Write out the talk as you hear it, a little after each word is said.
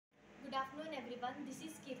Good afternoon everyone, this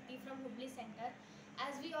is Keerthi from Hubli Center.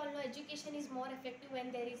 As we all know, education is more effective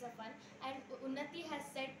when there is a fun, and Unnati has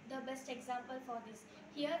set the best example for this.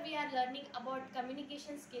 Here we are learning about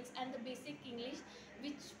communication skills and the basic English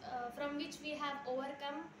from which we have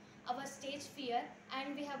overcome our stage fear,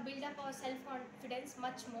 and we have built up our self-confidence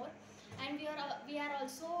much more. And we are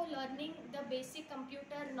also learning the basic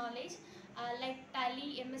computer knowledge like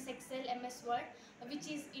Tally, MS Excel, MS Word,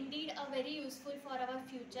 which is indeed a very useful for our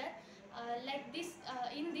future.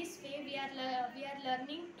 In this way we are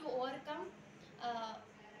learning to overcome uh,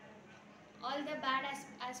 all the bad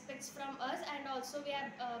aspects from us, and also we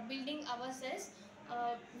are building ourselves,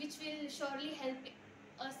 which will surely help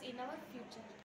us in our future.